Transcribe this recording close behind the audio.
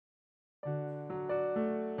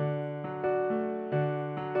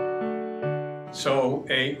So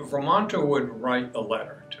a Vermonter would write a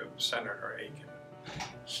letter to Senator Aiken.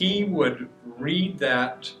 He would read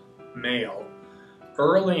that mail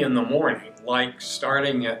early in the morning, like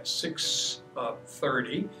starting at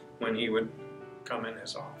 6:30 when he would come in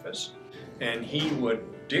his office, and he would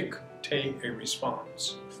dictate a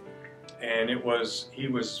response. And he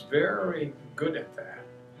was very good at that.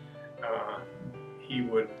 He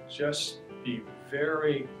would just be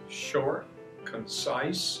very short,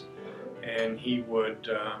 concise, and he would,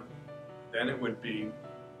 then it would be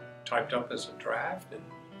typed up as a draft, and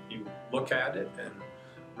he would look at it and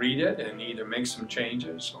read it and either make some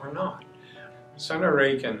changes or not. Senator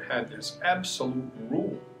Aiken had this absolute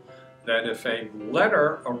rule that if a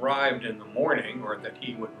letter arrived in the morning or that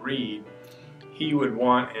he would read, he would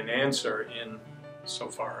want an answer in so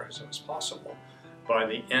far as it was possible by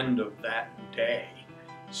the end of that day.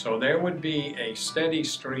 So there would be a steady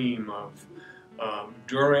stream of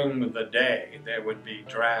during the day, there would be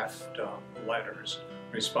draft letters,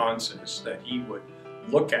 responses that he would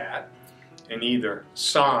look at and either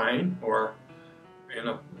sign or, in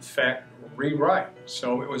effect, rewrite.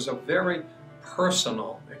 So it was a very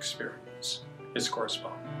personal experience, his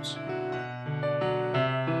correspondence.